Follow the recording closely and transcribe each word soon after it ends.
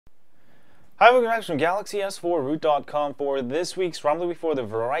Hi, welcome back from GalaxyS4Root.com for this week's ROM review for the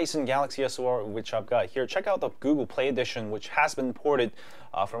Verizon Galaxy S4, which I've got here. Check out the Google Play Edition, which has been ported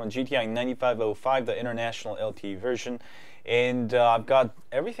from a GTI 9505, the international LTE version. And I've got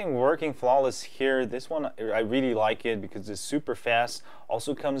everything working flawless here. This one, I really like it because it's super fast.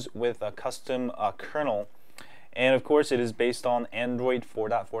 Also comes with a custom kernel. And of course, it is based on Android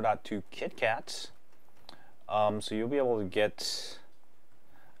 4.4.2 KitKat. So you'll be able to get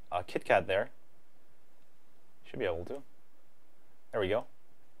KitKat there. Should be able to. There we go.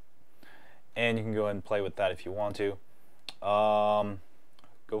 And you can go ahead and play with that if you want to.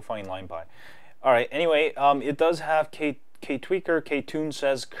 Go find LinePy. Alright, anyway, it does have KTweaker, KTune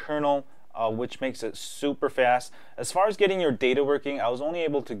says kernel, which makes it super fast. As far as getting your data working, I was only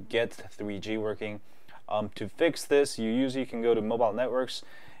able to get 3G working. To fix this, you usually can go to mobile networks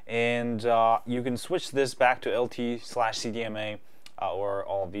and you can switch this back to LTE/CDMA. Or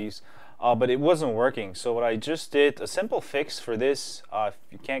all of these, but it wasn't working. So what I just did, a simple fix for this, if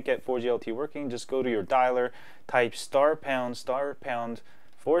you can't get 4G LTE working, just go to your dialer, type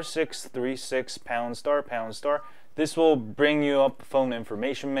 *#*4636 #**. This will bring you up phone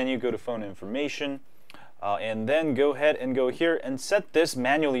information menu. Go to phone information, and then go ahead and go here and set this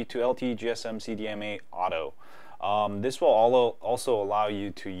manually to LTE GSM CDMA auto. This will also allow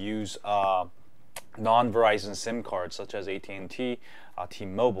you to use non-Verizon SIM cards such as AT&T,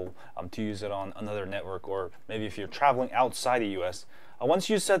 T-Mobile, to use it on another network, or maybe if you're traveling outside the US. Once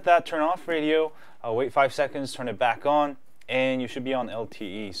you set that turn off radio, wait 5 seconds, turn it back on, and you should be on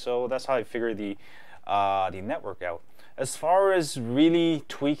LTE. So that's how I figured the network out. As far as really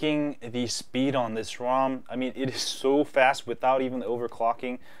tweaking the speed on this ROM, I mean, it is so fast without even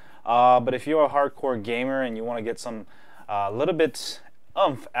overclocking. But if you're a hardcore gamer and you want to get some little bit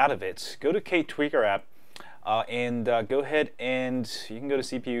oomph out of it, go to KTweaker app and go ahead and you can go to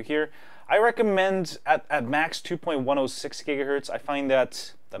CPU here. I recommend at max 2.106 gigahertz. I find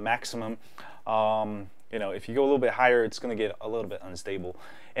that the maximum. You know, if you go a little bit higher, it's going to get a little bit unstable.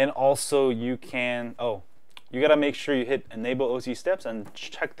 And also you can, you got to make sure you hit enable OC steps and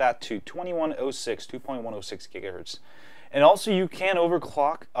check that to 2.106 gigahertz. And also you can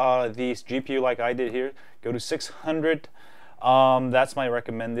overclock the GPU like I did here. Go to 600. That's my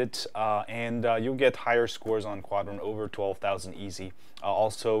recommended, and you'll get higher scores on Quadrant, over 12,000 easy.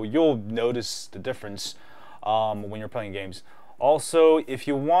 Also, you'll notice the difference when you're playing games. Also, if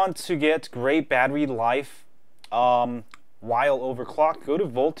you want to get great battery life while overclocked, go to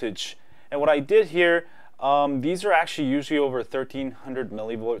voltage. And what I did here, these are actually usually over 1300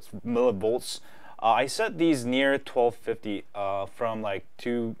 millivolts. I set these near 1250 from like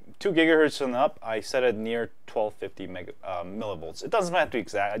 2 gigahertz and up. I set it near 1250 millivolts. It doesn't have to be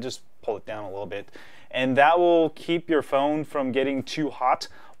exact. I just pull it down a little bit, and that will keep your phone from getting too hot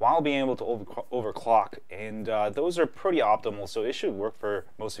while being able to overclock. And those are pretty optimal, so it should work for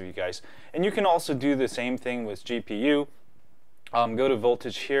most of you guys. And you can also do the same thing with GPU. Go to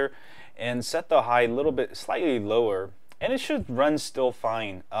voltage here and set the high a little bit slightly lower, and it should run still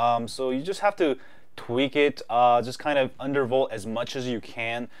fine. So you just have to tweak it, just kind of undervolt as much as you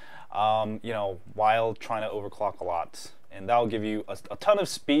can, you know, while trying to overclock a lot, and that'll give you a ton of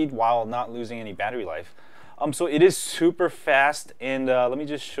speed while not losing any battery life. So it is super fast, and let me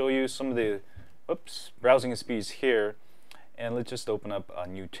just show you some of the browsing speeds here, and let's just open up a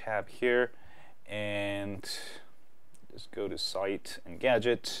new tab here and just go to Site and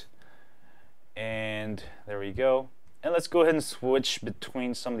Gadget, and there we go. And let's go ahead and switch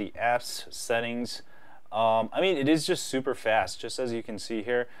between some of the apps settings. I mean, it is just super fast, just as you can see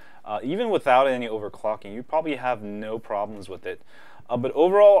here. Even without any overclocking, you probably have no problems with it. But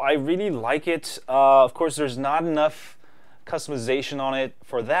overall, I really like it. Of course, there's not enough customization on it.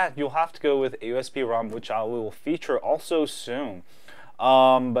 For that, you'll have to go with a USB ROM, which I will feature also soon.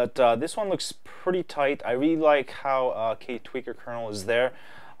 But this one looks pretty tight. I really like how KTweaker kernel is there.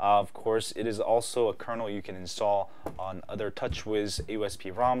 Of course, it is also a kernel you can install on other TouchWiz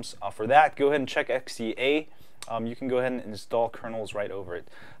AUSP ROMs. For that, go ahead and check XDA. You can go ahead and install kernels right over it.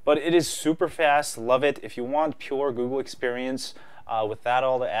 But it is super fast, love it. If you want pure Google experience without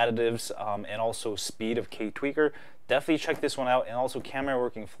all the additives and also speed of KTweaker, definitely check this one out. And also camera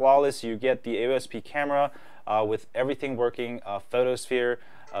working flawless. You get the AUSP camera with everything working, photosphere,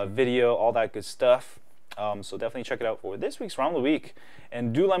 video, all that good stuff. So definitely check it out for this week's ROM of the week,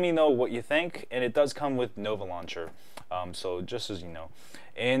 and do let me know what you think. And it does come with Nova Launcher, so just as you know.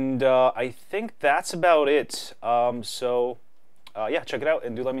 And I think that's about it. Yeah, check it out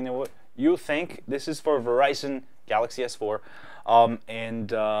and do let me know what you think. This is for Verizon Galaxy S4.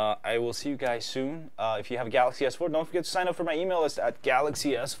 I will see you guys soon. If you have a Galaxy S4, don't forget to sign up for my email list at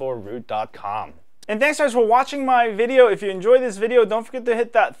galaxys4root.com. And thanks guys for watching my video. If you enjoyed this video, don't forget to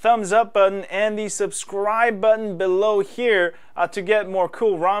hit that thumbs up button and the subscribe button below here to get more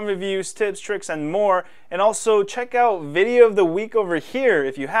cool ROM reviews, tips, tricks, and more. And also check out Video of the Week over here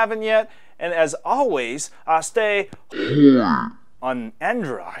if you haven't yet. And as always, stay on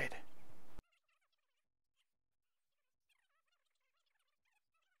Android.